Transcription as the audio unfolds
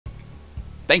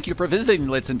Thank you for visiting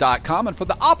Lichtsinn.com and for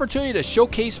the opportunity to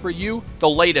showcase for you the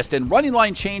latest in running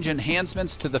line change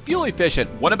enhancements to the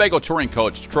fuel-efficient Winnebago Touring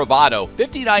Coach Travato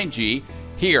 59G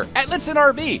here at Lichtsinn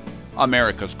RV,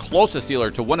 America's closest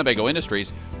dealer to Winnebago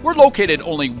Industries. We're located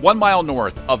only 1 mile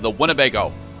north of the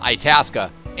Winnebago, Itasca,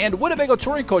 and Winnebago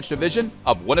Touring Coach division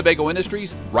of Winnebago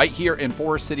Industries right here in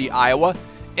Forest City, Iowa,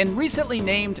 and recently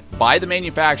named by the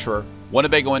manufacturer,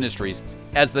 Winnebago Industries,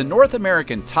 as the North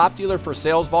American top dealer for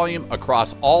sales volume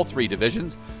across all three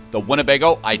divisions, the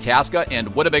Winnebago, Itasca,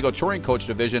 and Winnebago Touring Coach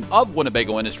division of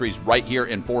Winnebago Industries right here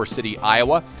in Forest City,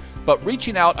 Iowa, but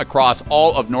reaching out across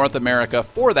all of North America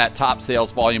for that top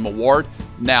sales volume award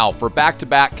now for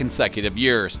back-to-back consecutive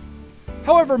years.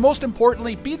 However, most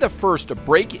importantly, be the first to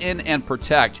break in and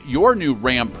protect your new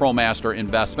Ram ProMaster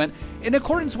investment in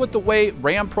accordance with the way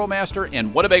Ram ProMaster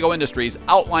and Winnebago Industries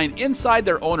outline inside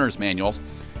their owner's manuals,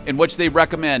 in which they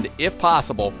recommend, if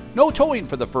possible, no towing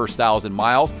for the first 1,000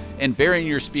 miles and varying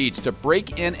your speeds to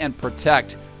break in and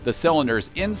protect the cylinders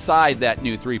inside that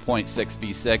new 3.6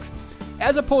 V6,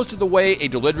 as opposed to the way a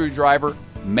delivery driver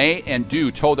may and do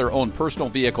tow their own personal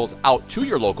vehicles out to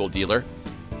your local dealer.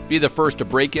 Be the first to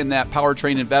break in that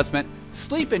powertrain investment,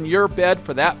 sleep in your bed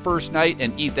for that first night,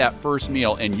 and eat that first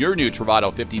meal in your new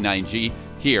Travato 59G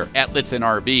here at Lichtsinn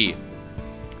RV.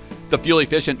 The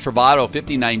fuel-efficient Travato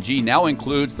 59G now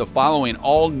includes the following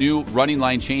all-new running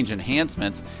line change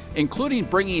enhancements, including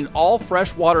bringing all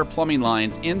freshwater plumbing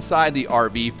lines inside the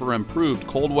RV for improved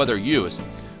cold weather use.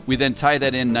 We then tie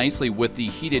that in nicely with the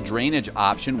heated drainage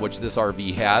option, which this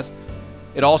RV has.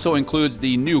 It also includes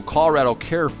the new Colorado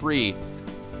Carefree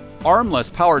armless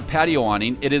powered patio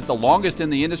awning. It is the longest in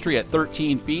the industry at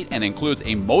 13 feet and includes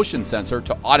a motion sensor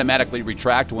to automatically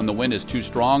retract when the wind is too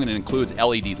strong, and it includes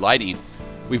LED lighting.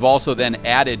 We've also then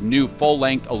added new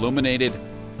full-length illuminated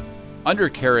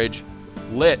undercarriage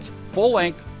lit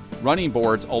full-length running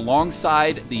boards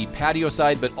alongside the patio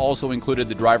side, but also included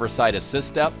the driver's side assist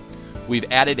step. We've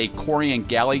added a Corian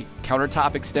galley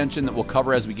countertop extension that will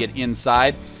cover as we get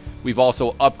inside. We've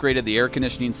also upgraded the air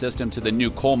conditioning system to the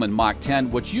new Coleman Mach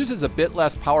 10, which uses a bit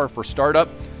less power for startup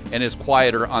and is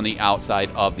quieter on the outside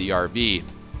of the RV.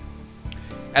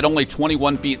 At only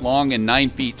 21 feet long and 9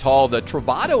 feet tall, the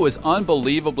Travato is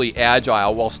unbelievably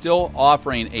agile while still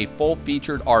offering a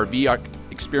full-featured RV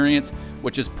experience,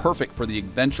 which is perfect for the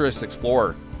adventurous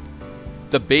explorer.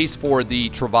 The base for the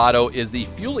Travato is the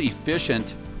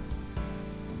fuel-efficient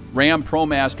Ram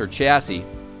ProMaster chassis.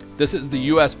 This is the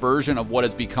U.S. version of what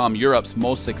has become Europe's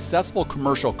most successful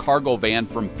commercial cargo van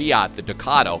from Fiat, the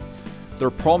Ducato. Their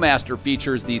ProMaster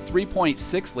features the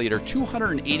 3.6-liter,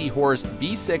 280-horse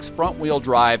V6 front-wheel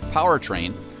drive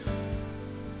powertrain,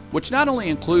 which not only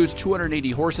includes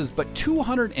 280 horses, but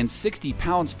 260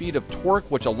 pounds-feet of torque,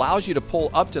 which allows you to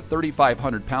pull up to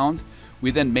 3,500 pounds.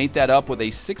 We then mate that up with a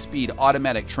 6-speed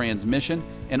automatic transmission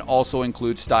and also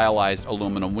includes stylized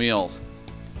aluminum wheels.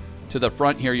 To the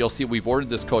front here, you'll see we've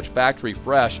ordered this coach factory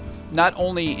fresh, not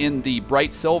only in the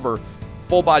bright silver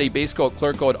full-body base coat,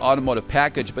 clear coat automotive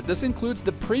package, but this includes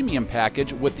the premium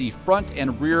package with the front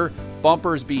and rear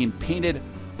bumpers being painted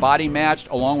body matched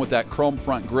along with that chrome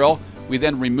front grille. We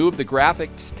then remove the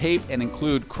graphics tape and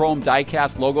include chrome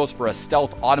die-cast logos for a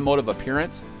stealth automotive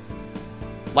appearance.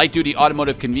 Light-duty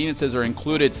automotive conveniences are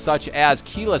included, such as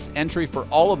keyless entry for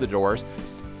all of the doors,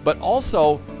 but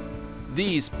also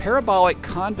these parabolic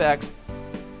convex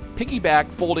piggyback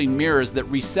folding mirrors that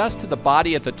recess to the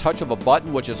body at the touch of a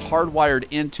button, which is hardwired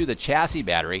into the chassis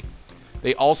battery.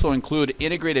 They also include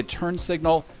integrated turn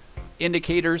signal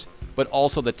indicators, but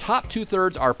also the top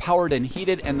 2/3 are powered and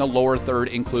heated, and the lower third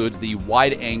includes the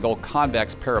wide-angle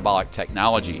convex parabolic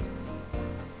technology.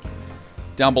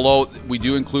 Down below, we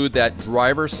do include that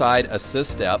driver's side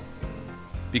assist step.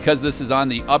 Because this is on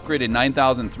the upgraded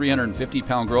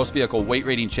 9,350-pound gross vehicle weight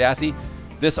rating chassis,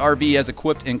 this RV as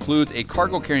equipped includes a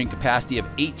cargo carrying capacity of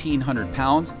 1,800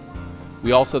 pounds.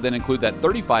 We also then include that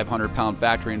 3,500-pound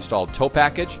factory installed tow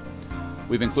package.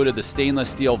 We've included the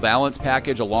stainless steel valance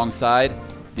package alongside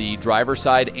the driver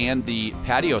side and the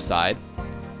patio side.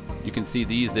 You can see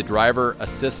these, the driver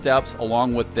assist steps,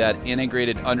 along with that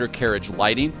integrated undercarriage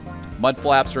lighting. Mud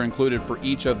flaps are included for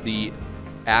each of the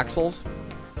axles.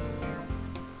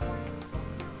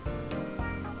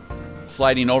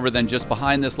 Sliding over then just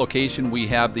behind this location, we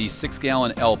have the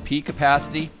 6-gallon LP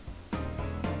capacity.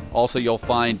 Also, you'll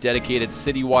find dedicated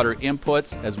city water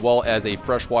inputs as well as a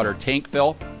freshwater tank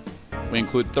fill. We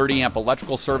include 30-amp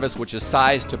electrical service, which is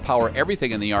sized to power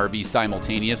everything in the RV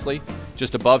simultaneously.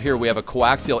 Just above here, we have a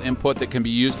coaxial input that can be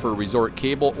used for a resort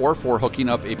cable or for hooking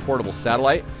up a portable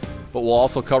satellite. But we'll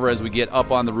also cover, as we get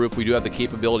up on the roof, we do have the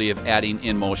capability of adding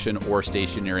in motion or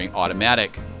stationary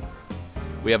automatic.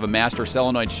 We have a master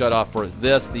solenoid shutoff for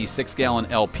this, the 6-gallon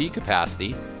LP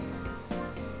capacity.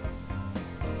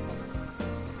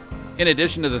 In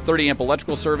addition to the 30-amp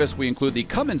electrical service, we include the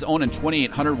Cummins own and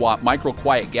 2800-watt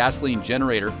micro-quiet gasoline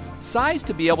generator, sized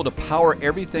to be able to power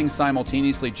everything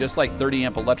simultaneously, just like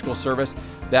 30-amp electrical service.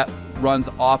 That runs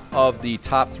off of the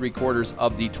top 3/4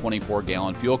 of the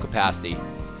 24-gallon fuel capacity.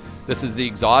 This is the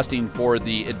exhausting for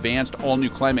the advanced all-new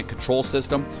climate control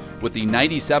system with the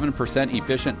 97%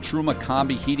 efficient Truma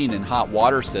Combi heating and hot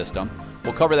water system.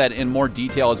 We'll cover that in more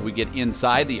detail as we get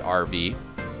inside the RV.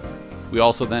 We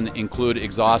also then include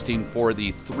exhausting for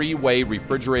the 3-way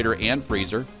refrigerator and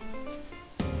freezer.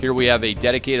 Here we have a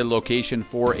dedicated location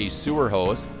for a sewer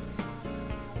hose.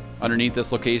 Underneath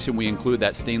this location, we include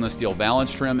that stainless steel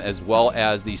valance trim as well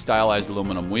as the stylized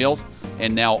aluminum wheels.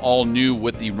 And now all new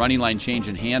with the running line change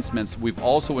enhancements, we've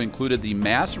also included the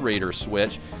macerator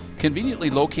switch, conveniently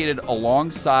located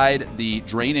alongside the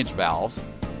drainage valves.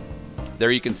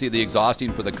 There you can see the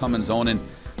exhausting for the Cummins own and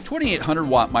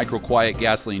 2800-watt micro-quiet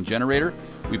gasoline generator.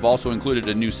 We've also included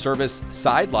a new service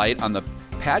side light on the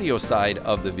patio side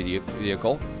of the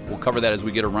vehicle. We'll cover that as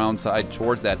we get around side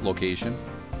towards that location.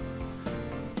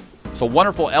 So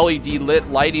wonderful LED lit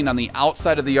lighting on the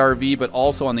outside of the RV, but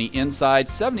also on the inside,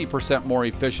 70% more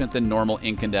efficient than normal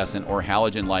incandescent or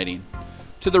halogen lighting.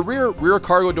 To the rear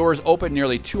cargo doors open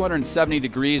nearly 270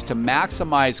 degrees to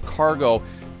maximize cargo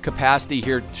capacity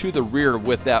here to the rear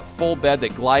with that full bed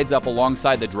that glides up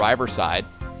alongside the driver's side.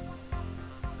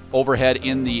 Overhead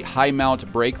in the high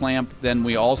mount brake lamp, then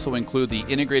we also include the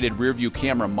integrated rear view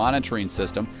camera monitoring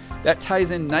system. That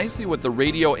ties in nicely with the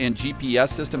radio and GPS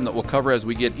system that we'll cover as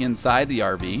we get inside the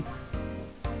RV.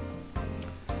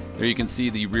 There you can see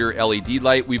the rear LED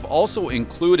light. We've also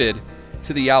included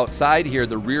to the outside here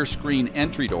the rear screen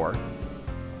entry door.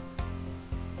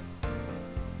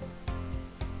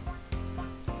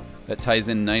 That ties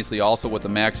in nicely also with the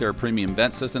MaxxAir premium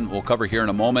vent system that we'll cover here in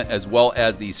a moment, as well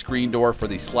as the screen door for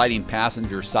the sliding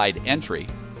passenger side entry.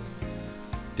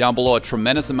 Down below, a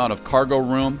tremendous amount of cargo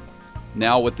room.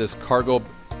 Now with this cargo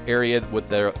area with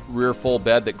the rear full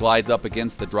bed that glides up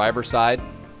against the driver's side.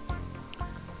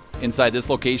 Inside this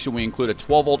location, we include a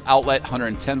 12-volt outlet,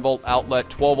 110-volt outlet,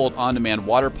 12-volt on-demand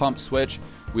water pump switch.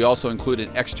 We also include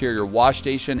an exterior wash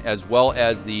station as well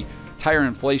as the tire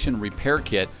inflation repair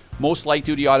kit. Most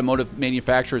light-duty automotive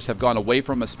manufacturers have gone away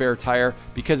from a spare tire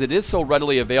because it is so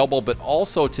readily available, but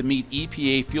also to meet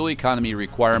EPA fuel economy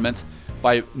requirements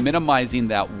by minimizing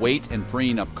that weight and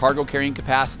freeing up cargo carrying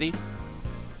capacity.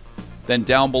 Then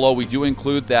down below, we do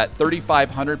include that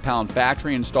 3,500-pound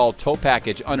factory-installed tow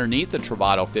package underneath the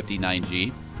Travato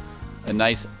 59G. A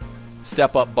nice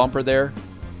step-up bumper there.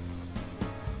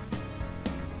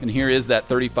 And here is that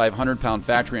 3,500-pound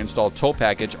factory-installed tow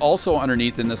package. Also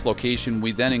underneath in this location,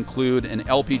 we then include an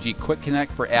LPG quick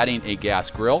connect for adding a gas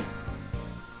grill.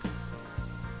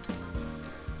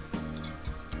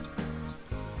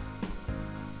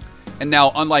 And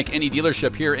now, unlike any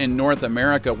dealership here in North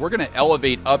America, we're going to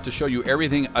elevate up to show you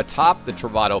everything atop the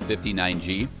Travato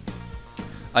 59G.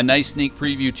 A nice sneak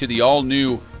preview to the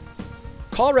all-new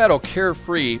Colorado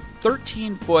Carefree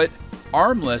 13-foot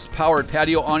armless powered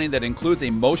patio awning that includes a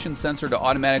motion sensor to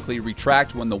automatically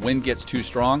retract when the wind gets too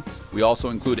strong. We also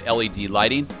include LED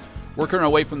lighting. Working our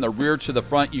way from the rear to the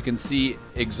front, you can see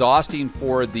exhausting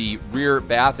for the rear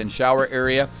bath and shower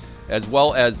area, as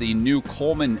well as the new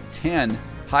Coleman 10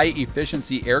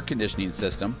 high-efficiency air conditioning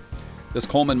system. This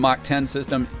Coleman Mach 10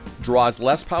 system draws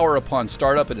less power upon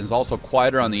startup and is also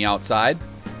quieter on the outside.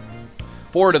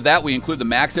 Forward of that, we include the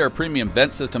MaxxAir premium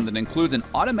vent system that includes an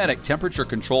automatic temperature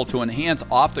control to enhance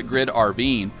off-the-grid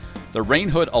RVing. The rain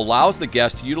hood allows the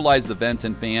guest to utilize the vent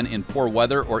and fan in poor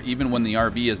weather or even when the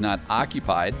RV is not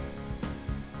occupied.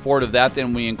 Forward of that,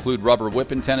 then, we include rubber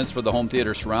whip antennas for the home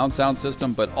theater surround sound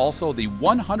system, but also the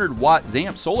 100-watt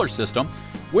ZAMP solar system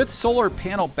with solar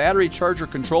panel battery charger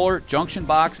controller, junction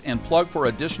box, and plug for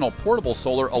additional portable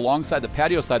solar alongside the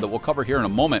patio side that we'll cover here in a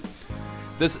moment.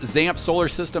 This ZAMP solar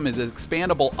system is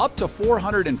expandable up to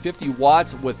 450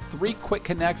 watts with 3 quick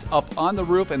connects up on the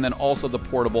roof and then also the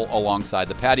portable alongside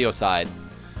the patio side.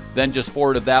 Then just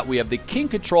forward of that, we have the King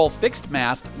Control fixed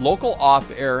mast local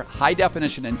off-air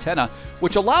high-definition antenna,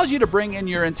 which allows you to bring in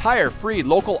your entire free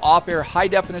local off-air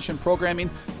high-definition programming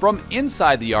from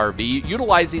inside the RV,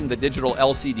 utilizing the digital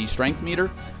LCD strength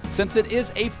meter. Since it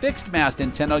is a fixed mast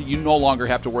antenna, you no longer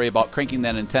have to worry about cranking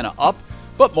that antenna up,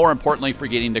 but more importantly,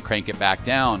 forgetting to crank it back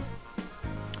down.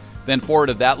 Then forward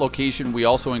of that location, we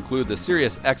also include the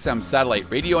Sirius XM satellite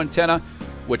radio antenna,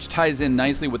 which ties in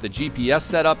nicely with the GPS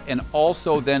setup and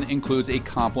also then includes a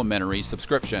complimentary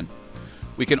subscription.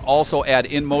 We can also add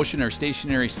in-motion or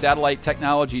stationary satellite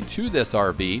technology to this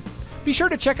RV. Be sure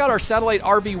to check out our Satellite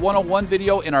RV 101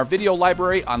 video in our video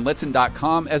library on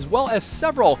Lichtsinn.com, as well as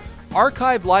several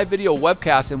archived live video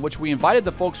webcasts in which we invited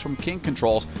the folks from King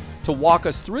Controls to walk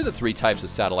us through the 3 types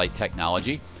of satellite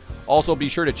technology. Also, be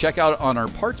sure to check out on our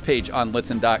parts page on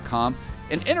Lichtsinn.com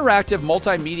an interactive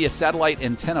multimedia satellite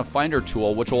antenna finder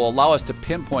tool, which will allow us to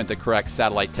pinpoint the correct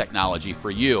satellite technology for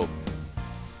you.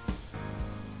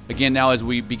 Again, now as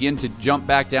we begin to jump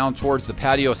back down towards the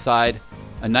patio side,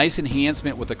 a nice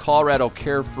enhancement with the Colorado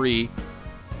Carefree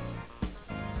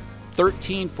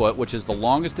 13-foot, which is the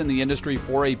longest in the industry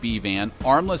for a B van,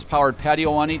 armless powered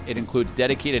patio awning. It includes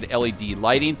dedicated LED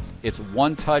lighting. It's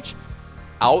one touch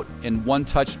out and one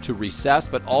touch to recess,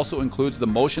 but also includes the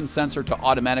motion sensor to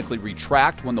automatically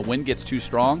retract when the wind gets too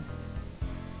strong.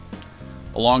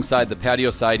 Alongside the patio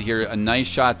side here, a nice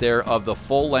shot there of the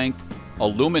full-length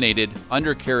illuminated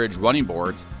undercarriage running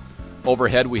boards.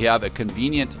 Overhead, we have a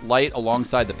convenient light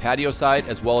alongside the patio side,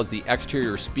 as well as the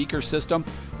exterior speaker system,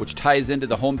 which ties into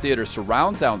the home theater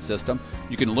surround sound system.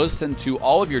 You can listen to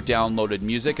all of your downloaded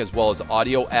music as well as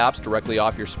audio apps directly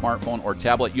off your smartphone or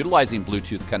tablet utilizing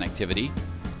Bluetooth connectivity.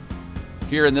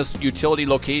 Here in this utility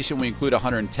location, we include a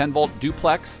 110-volt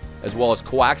duplex as well as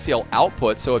coaxial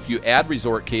output. So if you add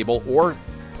resort cable or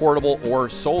portable or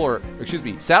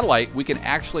satellite, we can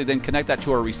actually then connect that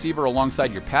to a receiver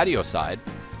alongside your patio side.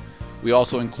 We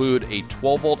also include a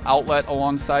 12-volt outlet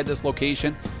alongside this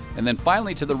location. And then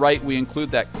finally to the right, we include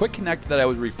that quick connect that I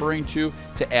was referring to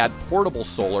add portable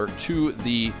solar to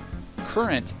the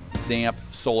current ZAMP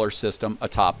solar system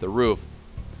atop the roof.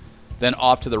 Then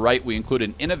off to the right, we include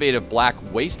an innovative black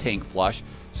waste tank flush.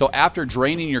 So after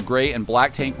draining your gray and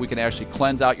black tank, we can actually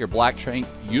cleanse out your black tank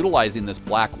utilizing this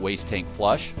black waste tank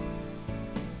flush.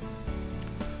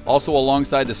 Also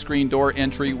alongside the screen door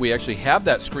entry, we actually have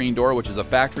that screen door, which is a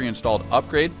factory installed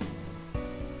upgrade.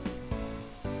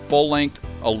 Full length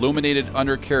illuminated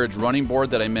undercarriage running board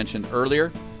that I mentioned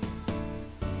earlier.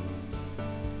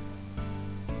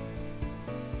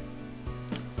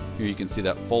 Here you can see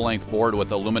that full length board with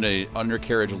illuminated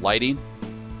undercarriage lighting.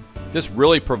 This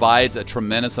really provides a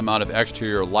tremendous amount of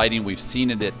exterior lighting. We've seen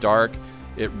it at dark.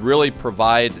 It really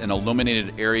provides an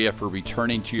illuminated area for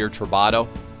returning to your Travato.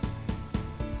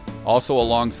 Also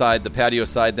alongside the patio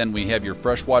side, then we have your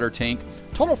freshwater tank.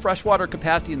 Total freshwater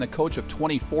capacity in the coach of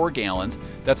 24 gallons.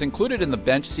 That's included in the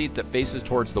bench seat that faces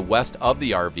towards the west of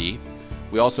the RV.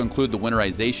 We also include the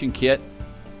winterization kit.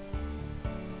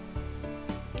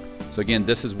 So again,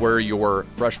 this is where your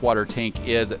freshwater tank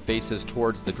is. It faces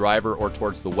towards the driver or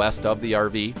towards the west of the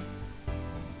RV.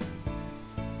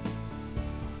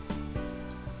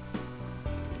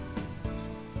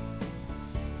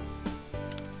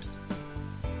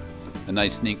 A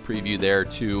nice sneak preview there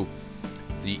to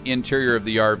the interior of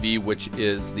the RV, which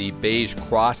is the beige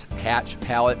cross hatch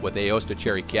palette with Aosta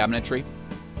cherry cabinetry.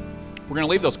 We're going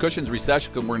to leave those cushions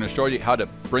recessed, and we're going to show you how to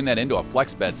bring that into a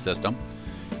flex bed system.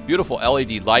 Beautiful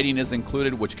LED lighting is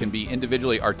included, which can be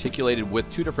individually articulated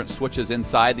with 2 different switches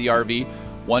inside the RV,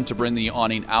 one to bring the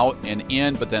awning out and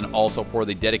in, but then also for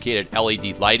the dedicated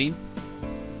LED lighting.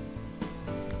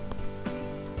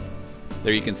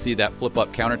 There you can see that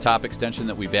flip-up countertop extension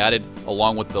that we've added,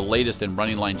 along with the latest in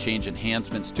running line change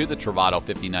enhancements to the Travato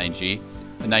 59G.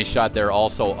 A nice shot there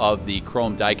also of the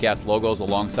chrome die-cast logos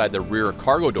alongside the rear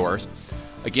cargo doors.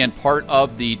 Again, part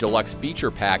of the deluxe feature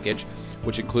package,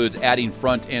 which includes adding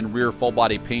front and rear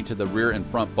full-body paint to the rear and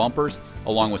front bumpers,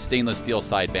 along with stainless steel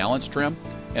side balance trim,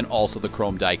 and also the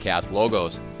chrome die-cast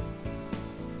logos.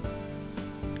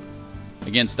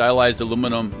 Again, stylized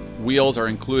aluminum wheels are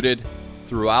included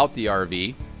throughout the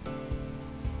RV.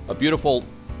 A beautiful,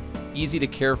 easy to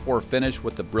care for finish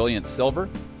with the brilliant silver.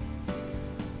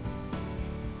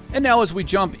 And now as we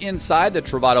jump inside the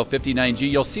Travato 59G,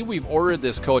 you'll see we've ordered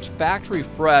this coach factory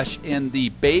fresh in the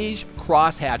beige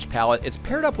crosshatch palette. It's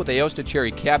paired up with Aosta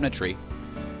cherry cabinetry.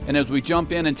 And as we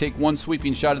jump in and take one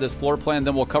sweeping shot of this floor plan,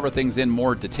 then we'll cover things in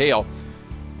more detail.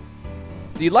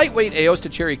 The lightweight Aosta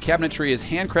cherry cabinetry is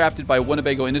handcrafted by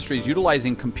Winnebago Industries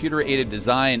utilizing computer-aided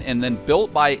design and then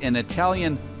built by an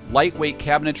Italian lightweight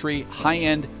cabinetry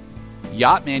high-end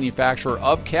yacht manufacturer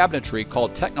of cabinetry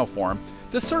called Technoform.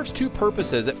 This serves 2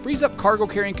 purposes. It frees up cargo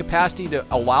carrying capacity to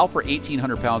allow for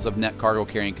 1,800 pounds of net cargo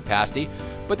carrying capacity,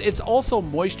 but it's also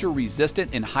moisture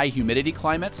resistant in high humidity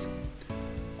climates.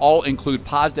 All include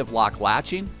positive lock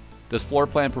latching. This floor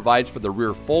plan provides for the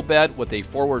rear full bed with a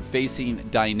forward-facing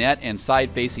dinette and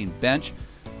side-facing bench.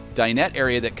 Dinette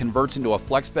area that converts into a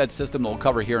flex bed system that we'll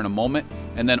cover here in a moment.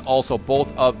 And then also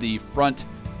both of the front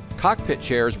cockpit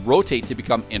chairs rotate to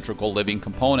become integral living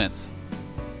components.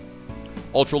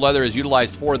 Ultra leather is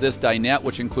utilized for this dinette,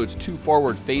 which includes 2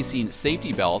 forward-facing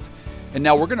safety belts. And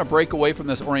now we're going to break away from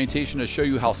this orientation to show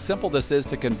you how simple this is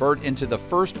to convert into the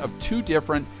first of 2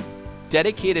 different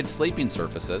dedicated sleeping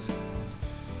surfaces.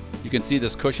 You can see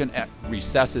this cushion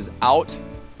recesses out.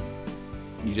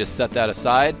 You just set that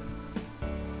aside.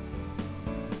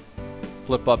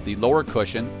 Flip up the lower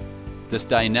cushion. This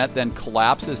dinette then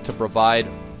collapses to provide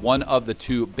one of the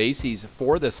 2 bases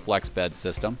for this flex bed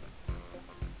system.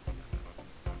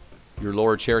 Your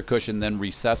lower chair cushion then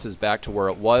recesses back to where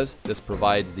it was. This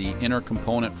provides the inner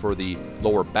component for the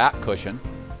lower back cushion.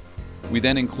 We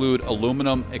then include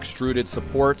aluminum extruded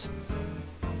supports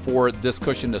for this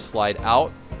cushion to slide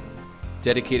out.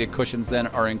 Dedicated cushions then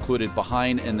are included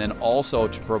behind, and then also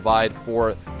to provide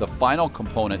for the final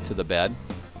component to the bed.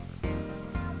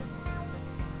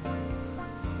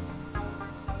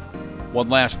 One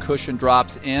last cushion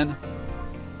drops in,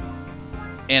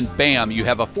 and bam, you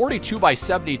have a 42 by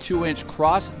 72 inch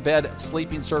cross bed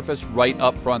sleeping surface right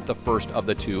up front, the first of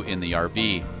the 2 in the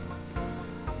RV.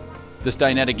 This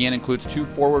dinette again includes 2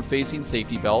 forward-facing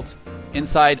safety belts.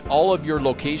 Inside all of your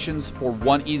locations for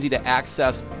one easy to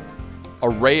access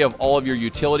array of all of your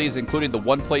utilities, including the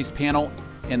one-place panel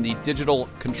and the digital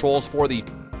controls for the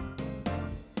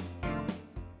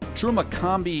Truma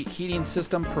Combi heating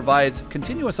system. Provides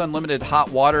continuous unlimited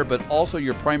hot water, but also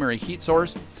your primary heat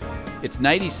source. It's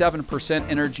 97%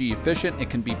 energy efficient. It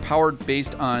can be powered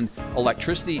based on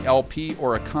electricity, LP,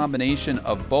 or a combination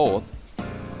of both.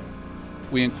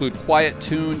 We include quiet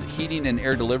tuned heating and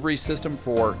air delivery system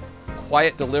for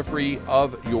quiet delivery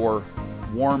of your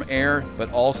warm air,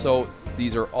 but also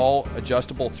these are all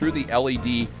adjustable through the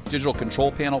LED digital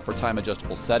control panel for time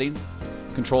adjustable settings.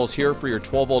 Controls here for your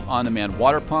 12-volt on-demand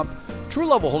water pump, true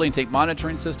level holding tank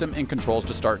monitoring system, and controls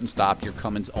to start and stop your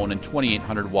Cummins Onan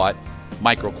 2800-watt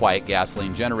micro-quiet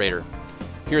gasoline generator.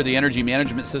 Here, the energy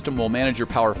management system will manage your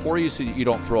power for you so that you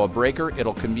don't throw a breaker.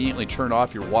 It'll conveniently turn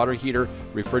off your water heater,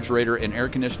 refrigerator, and air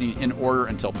conditioning in order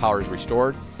until power is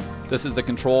restored. This is the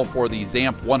control for the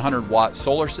ZAMP 100-watt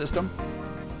solar system.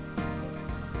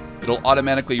 It'll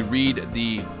automatically read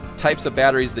the types of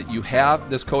batteries that you have.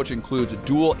 This coach includes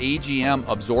dual AGM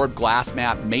absorbed glass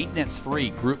mat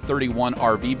maintenance-free Group 31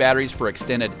 RV batteries for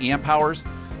extended amp hours.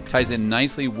 Ties in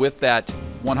nicely with that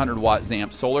 100-watt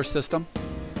ZAMP solar system.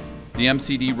 The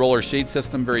MCD roller shade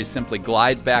system very simply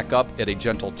glides back up at a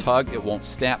gentle tug. It won't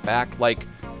snap back like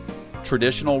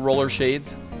traditional roller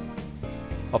shades.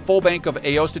 A full bank of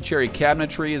Aosta cherry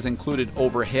cabinetry is included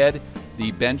overhead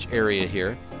the bench area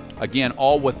here. Again,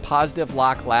 all with positive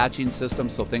lock latching system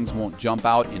so things won't jump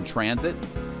out in transit.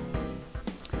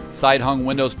 Side hung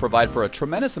windows provide for a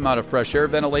tremendous amount of fresh air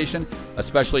ventilation,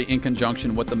 especially in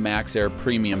conjunction with the MaxxAir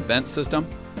premium vent system.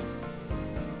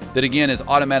 That again is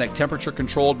automatic temperature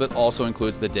controlled, but also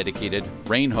includes the dedicated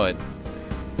rain hood.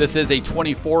 This is a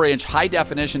 24-inch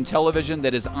high-definition television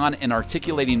that is on an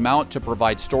articulating mount to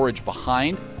provide storage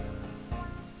behind.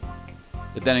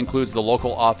 It then includes the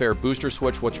local off-air booster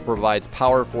switch, which provides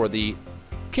power for the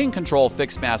King Control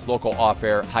fixed mast local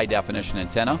off-air high-definition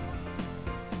antenna.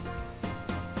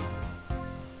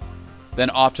 Then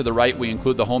off to the right, we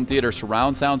include the home theater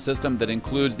surround sound system that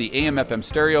includes the AM/FM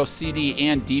stereo, CD,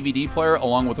 and DVD player,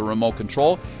 along with a remote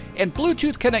control, and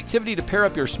Bluetooth connectivity to pair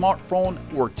up your smartphone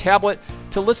or tablet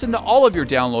to listen to all of your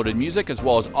downloaded music, as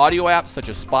well as audio apps such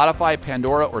as Spotify,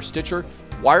 Pandora, or Stitcher,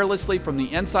 wirelessly from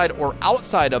the inside or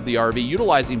outside of the RV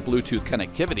utilizing Bluetooth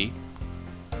connectivity.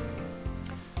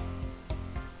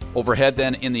 Overhead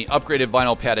then in the upgraded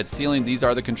vinyl padded ceiling, these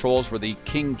are the controls for the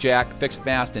King Jack fixed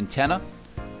mast antenna.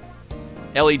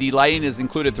 LED lighting is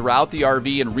included throughout the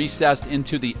RV and recessed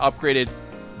into the upgraded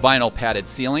vinyl padded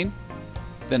ceiling.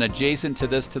 Then adjacent to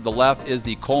this to the left is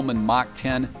the Coleman Mach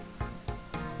 10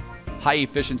 high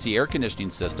efficiency air conditioning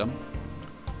system.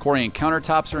 Corian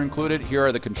countertops are included. Here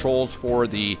are the controls for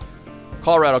the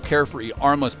Colorado Carefree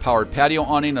armless powered patio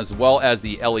awning, as well as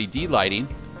the LED lighting.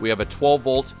 We have a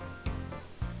 12-volt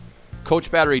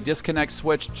coach battery disconnect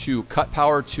switch to cut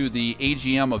power to the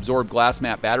AGM absorbed glass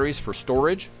mat batteries for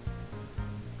storage.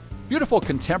 Beautiful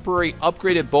contemporary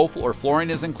upgraded bow floor flooring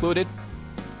is included.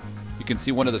 You can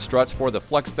see one of the struts for the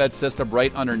flex bed system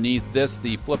right underneath this,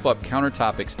 the flip-up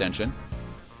countertop extension.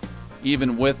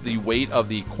 Even with the weight of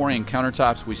the Corian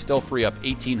countertops, we still free up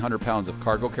 1,800 pounds of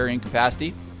cargo carrying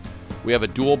capacity. We have a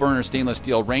dual burner stainless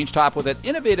steel range top with an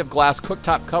innovative glass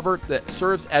cooktop cover that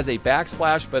serves as a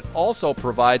backsplash, but also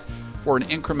provides for an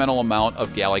incremental amount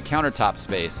of galley countertop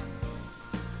space.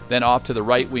 Then off to the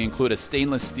right, we include a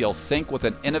stainless steel sink with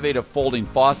an innovative folding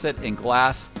faucet and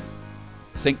glass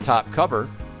sink top cover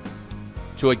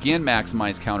to again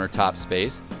maximize countertop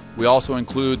space. We also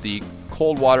include the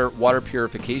cold water water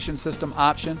purification system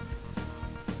option.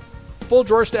 Full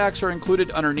drawer stacks are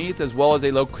included underneath, as well as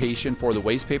a location for the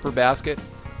waste paper basket.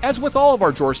 As with all of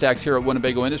our drawer stacks here at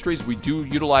Winnebago Industries, we do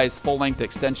utilize full-length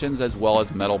extensions as well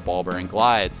as metal ball bearing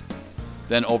glides.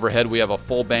 Then overhead we have a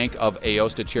full bank of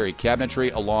Aosta cherry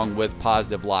cabinetry along with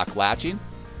positive lock latching.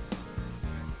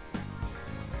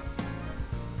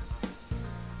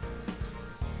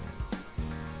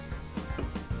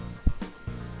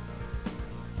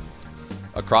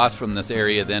 Across from this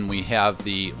area then we have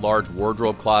the large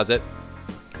wardrobe closet.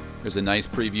 There's a nice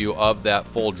preview of that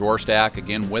full drawer stack,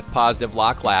 again with positive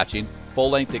lock latching,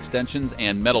 full-length extensions,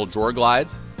 and metal drawer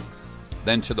glides.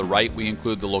 Then to the right we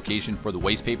include the location for the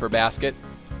waste paper basket.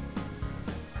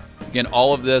 Again,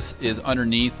 all of this is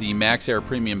underneath the MaxxAir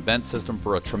premium vent system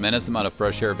for a tremendous amount of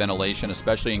fresh air ventilation,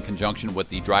 especially in conjunction with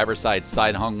the driver's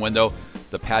side hung window,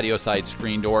 the patio side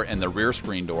screen door, and the rear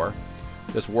screen door.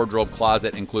 This wardrobe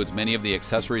closet includes many of the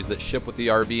accessories that ship with the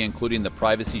RV, including the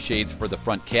privacy shades for the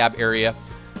front cab area,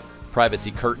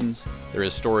 privacy curtains. There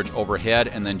is storage overhead,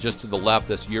 and then just to the left,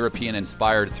 this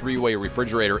European-inspired three-way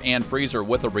refrigerator and freezer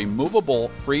with a removable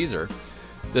freezer.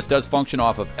 This does function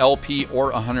off of LP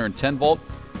or 110 volt.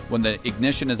 When the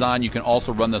ignition is on, you can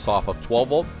also run this off of 12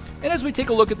 volt. And as we take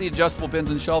a look at the adjustable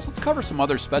bins and shelves, let's cover some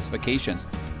other specifications.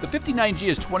 The 59G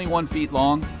is 21 feet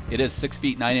long. It is 6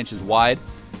 feet 9 inches wide,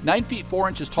 9 feet 4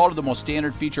 inches tall to the most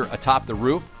standard feature atop the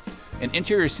roof, an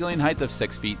interior ceiling height of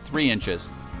 6 feet 3 inches.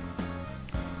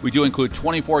 We do include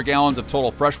 24 gallons of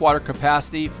total freshwater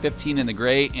capacity, 15 in the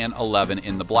gray and 11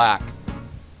 in the black.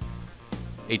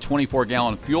 A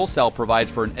 24-gallon fuel cell provides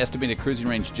for an estimated cruising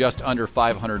range just under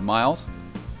 500 miles.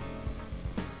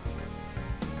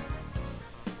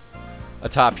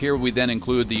 Atop here we then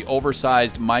include the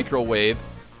oversized microwave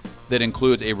that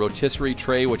includes a rotisserie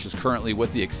tray, which is currently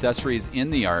with the accessories in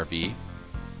the RV.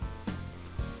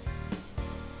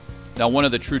 Now, one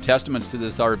of the true testaments to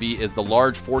this RV is the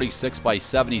large 46 by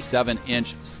 77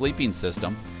 inch sleeping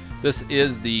system. This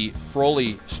is the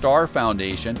Froli Star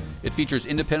Foundation. It features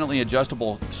independently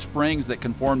adjustable springs that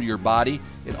conform to your body.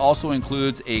 It also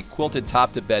includes a quilted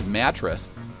top-to-bed mattress.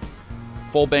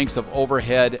 Full banks of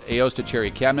overhead Aosta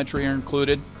cherry cabinetry are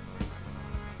included.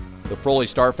 The Froli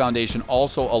Star Foundation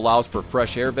also allows for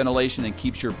fresh air ventilation and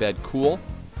keeps your bed cool.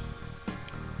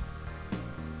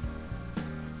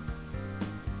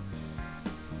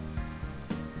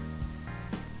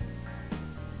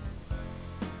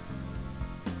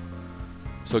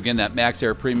 So again, that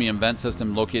MaxxAir premium vent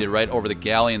system located right over the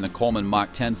galley, and the Coleman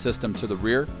Mach 10 system to the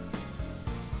rear.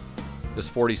 This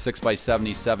 46 by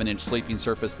 77 inch sleeping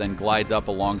surface then glides up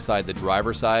alongside the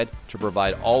driver's side to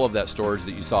provide all of that storage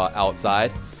that you saw outside.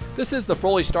 This is the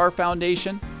Froli Star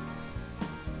Foundation.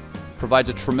 Provides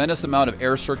a tremendous amount of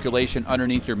air circulation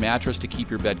underneath your mattress to keep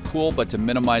your bed cool, but to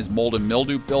minimize mold and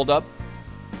mildew buildup.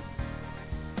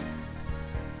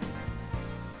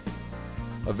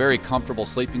 A very comfortable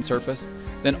sleeping surface.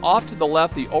 Then off to the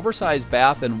left, the oversized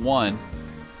bath in one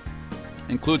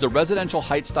includes a residential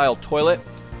height style toilet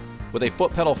with a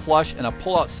foot pedal flush and a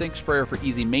pull-out sink sprayer for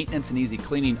easy maintenance and easy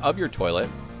cleaning of your toilet.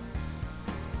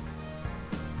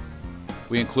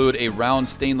 We include a round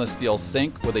stainless steel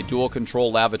sink with a dual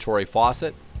control lavatory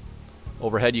faucet.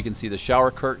 Overhead you can see the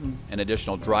shower curtain and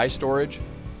additional dry storage.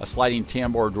 A sliding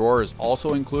tambour drawer is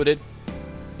also included.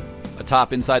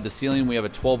 Atop inside the ceiling we have a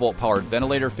 12 volt powered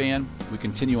ventilator fan. We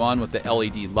continue on with the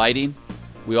LED lighting.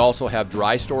 We also have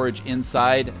dry storage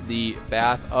inside the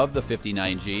bath of the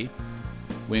 59G.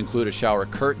 We include a shower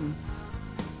curtain,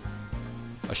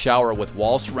 a shower with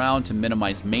wall surround to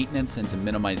minimize maintenance and to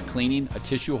minimize cleaning. A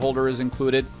tissue holder is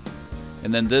included.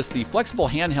 And then the flexible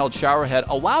handheld shower head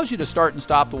allows you to start and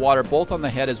stop the water both on the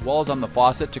head as well as on the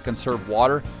faucet to conserve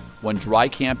water when dry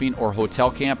camping or hotel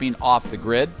camping off the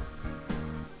grid.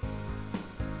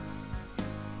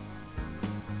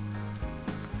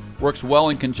 Works well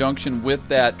in conjunction with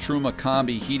that Truma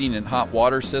Combi heating and hot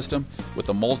water system with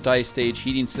a multi-stage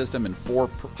heating system and 4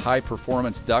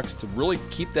 high-performance ducts to really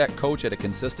keep that coach at a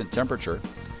consistent temperature.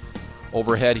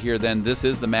 Overhead here then, this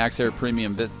is the MaxxAir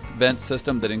premium vent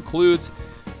system that includes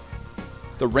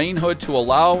the rain hood to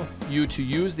allow you to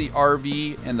use the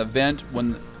RV and the vent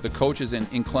when the coach is in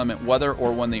inclement weather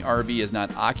or when the RV is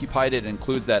not occupied. It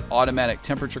includes that automatic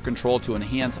temperature control to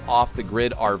enhance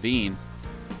off-the-grid RVing.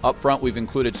 Up front, we've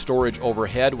included storage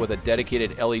overhead with a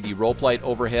dedicated LED rope light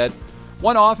overhead.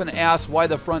 One often asks why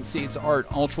the front seats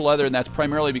aren't ultra leather, and that's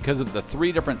primarily because of the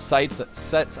 3 different sets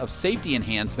of safety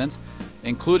enhancements,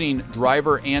 including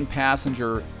driver and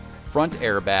passenger front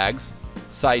airbags,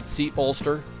 side seat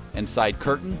bolster, and side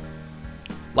curtain.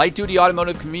 Light-duty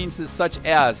automotive conveniences such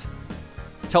as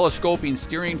telescoping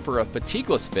steering for a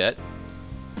fatigueless fit,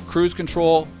 cruise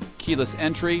control, keyless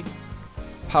entry,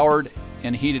 powered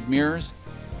and heated mirrors,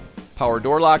 power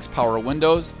door locks, power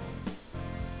windows,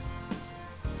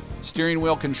 steering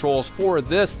wheel controls for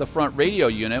this, the front radio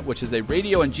unit, which is a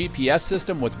radio and GPS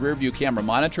system with rear view camera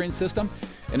monitoring system.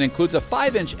 It includes a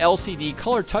 5-inch LCD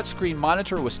color touchscreen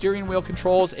monitor with steering wheel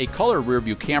controls, a color rear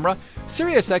view camera,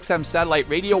 Sirius XM satellite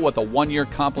radio with a 1-year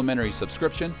complimentary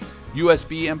subscription,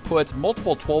 USB inputs,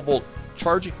 multiple 12-volt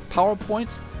charging power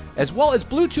points, as well as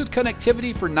Bluetooth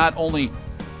connectivity for not only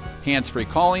hands-free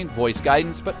calling, voice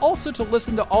guidance, but also to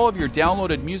listen to all of your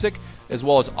downloaded music, as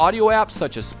well as audio apps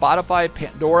such as Spotify,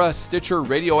 Pandora, Stitcher,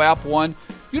 Radio App One,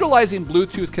 utilizing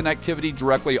Bluetooth connectivity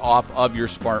directly off of your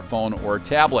smartphone or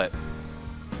tablet.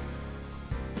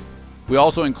 We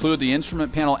also include the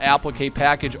instrument panel applique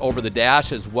package over the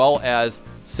dash, as well as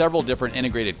several different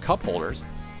integrated cup holders.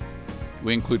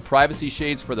 We include privacy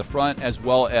shades for the front, as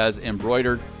well as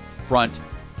embroidered front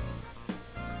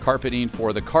carpeting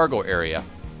for the cargo area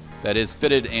that is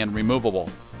fitted and removable.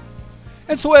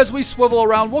 And so as we swivel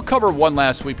around, we'll cover one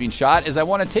last sweeping shot, as I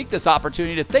want to take this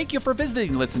opportunity to thank you for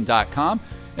visiting Lichtsinn.com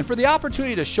and for the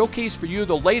opportunity to showcase for you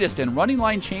the latest in running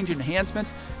line change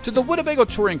enhancements to the Winnebago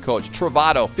Touring Coach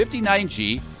Travato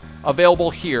 59G,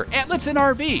 available here at Lichtsinn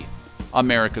RV,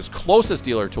 America's closest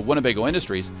dealer to Winnebago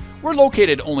Industries. We're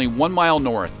located only 1 mile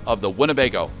north of the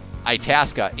Winnebago,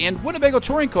 Itasca, and Winnebago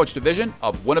Touring Coach division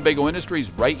of Winnebago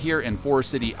Industries right here in Forest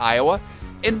City, Iowa,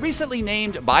 and recently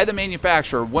named by the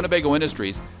manufacturer Winnebago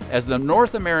Industries as the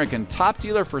North American top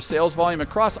dealer for sales volume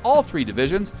across all 3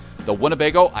 divisions, the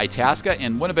Winnebago, Itasca,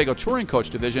 and Winnebago Touring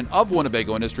Coach division of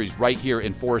Winnebago Industries right here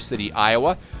in Forest City,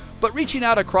 Iowa, but reaching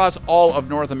out across all of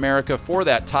North America for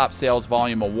that top sales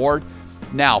volume award,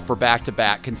 now for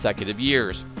back-to-back consecutive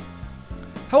years.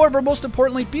 However, most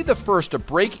importantly, be the first to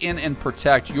break in and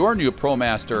protect your new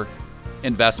ProMaster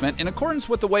investment in accordance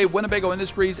with the way Winnebago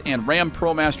Industries and Ram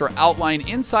ProMaster outline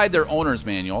inside their owner's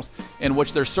manuals, in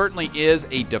which there certainly is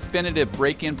a definitive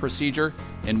break-in procedure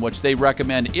in which they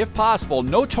recommend, if possible,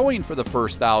 no towing for the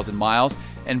first 1,000 miles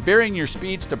and varying your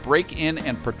speeds to break in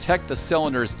and protect the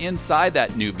cylinders inside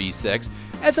that new V6,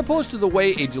 as opposed to the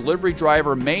way a delivery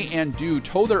driver may and do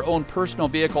tow their own personal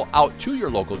vehicle out to your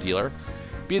local dealer.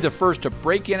 Be the first to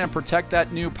break in and protect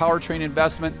that new powertrain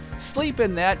investment, sleep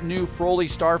in that new Froli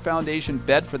Star Foundation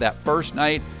bed for that first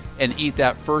night, and eat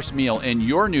that first meal in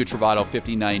your new Travato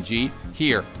 59G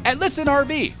here at Lichtsinn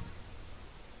RV.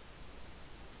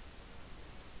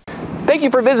 Thank you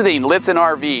for visiting Lichtsinn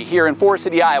RV here in Forest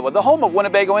City, Iowa, the home of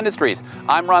Winnebago Industries.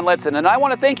 I'm Ron Lichtsinn, and I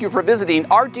want to thank you for visiting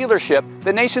our dealership,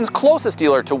 the nation's closest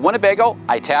dealer to Winnebago,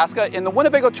 Itasca, in the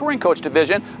Winnebago Touring Coach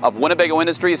division of Winnebago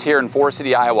Industries here in Forest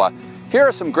City, Iowa. Here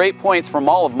are some great points from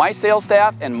all of my sales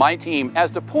staff and my team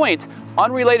as to points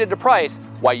unrelated to price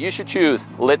why you should choose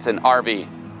Lichtsinn RV.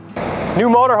 New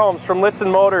motorhomes from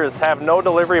Lichtsinn Motors have no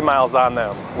delivery miles on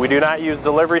them. We do not use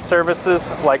delivery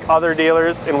services like other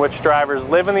dealers in which drivers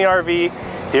live in the RV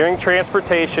during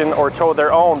transportation or tow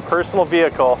their own personal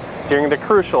vehicle during the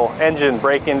crucial engine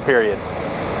break-in period.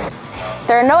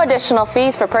 There are no additional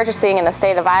fees for purchasing in the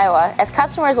state of Iowa, as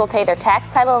customers will pay their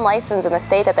tax, title, and license in the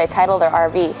state that they title their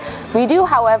RV. We do,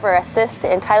 however, assist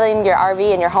in titling your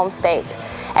RV in your home state.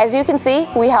 As you can see,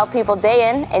 we help people day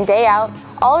in and day out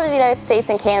all over the United States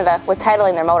and Canada with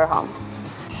titling their motorhome.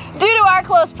 Due to our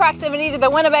close proximity to the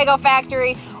Winnebago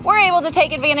factory, we're able to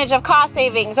take advantage of cost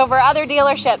savings over other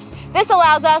dealerships. This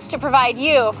allows us to provide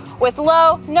you with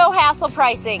low, no-hassle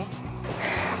pricing.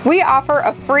 We offer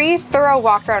a free, thorough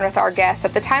walk-around with our guests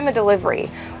at the time of delivery,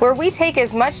 where we take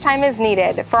as much time as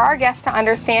needed for our guests to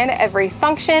understand every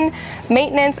function,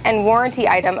 maintenance, and warranty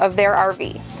item of their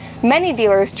RV. Many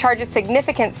dealers charge a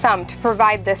significant sum to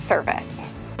provide this service.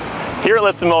 Here at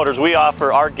Lichtsinn Motors, we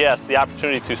offer our guests the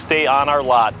opportunity to stay on our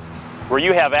lot, where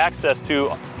you have access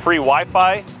to free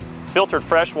Wi-Fi, filtered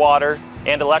fresh water,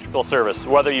 and electrical service,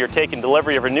 whether you're taking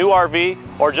delivery of a new RV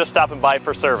or just stopping by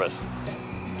for service.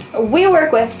 We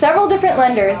work with several different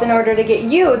lenders in order to get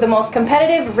you the most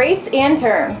competitive rates and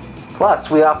terms.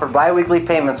 Plus, we offer bi-weekly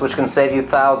payments which can save you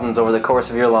thousands over the course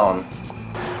of your loan.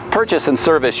 Purchase and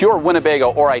service your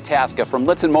Winnebago or Itasca from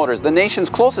Lichtsinn Motors, the nation's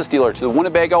closest dealer to the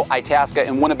Winnebago, Itasca,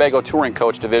 and Winnebago Touring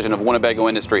Coach division of Winnebago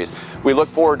Industries. We look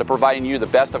forward to providing you the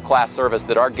best of class service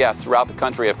that our guests throughout the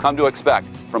country have come to expect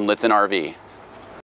from Lichtsinn RV.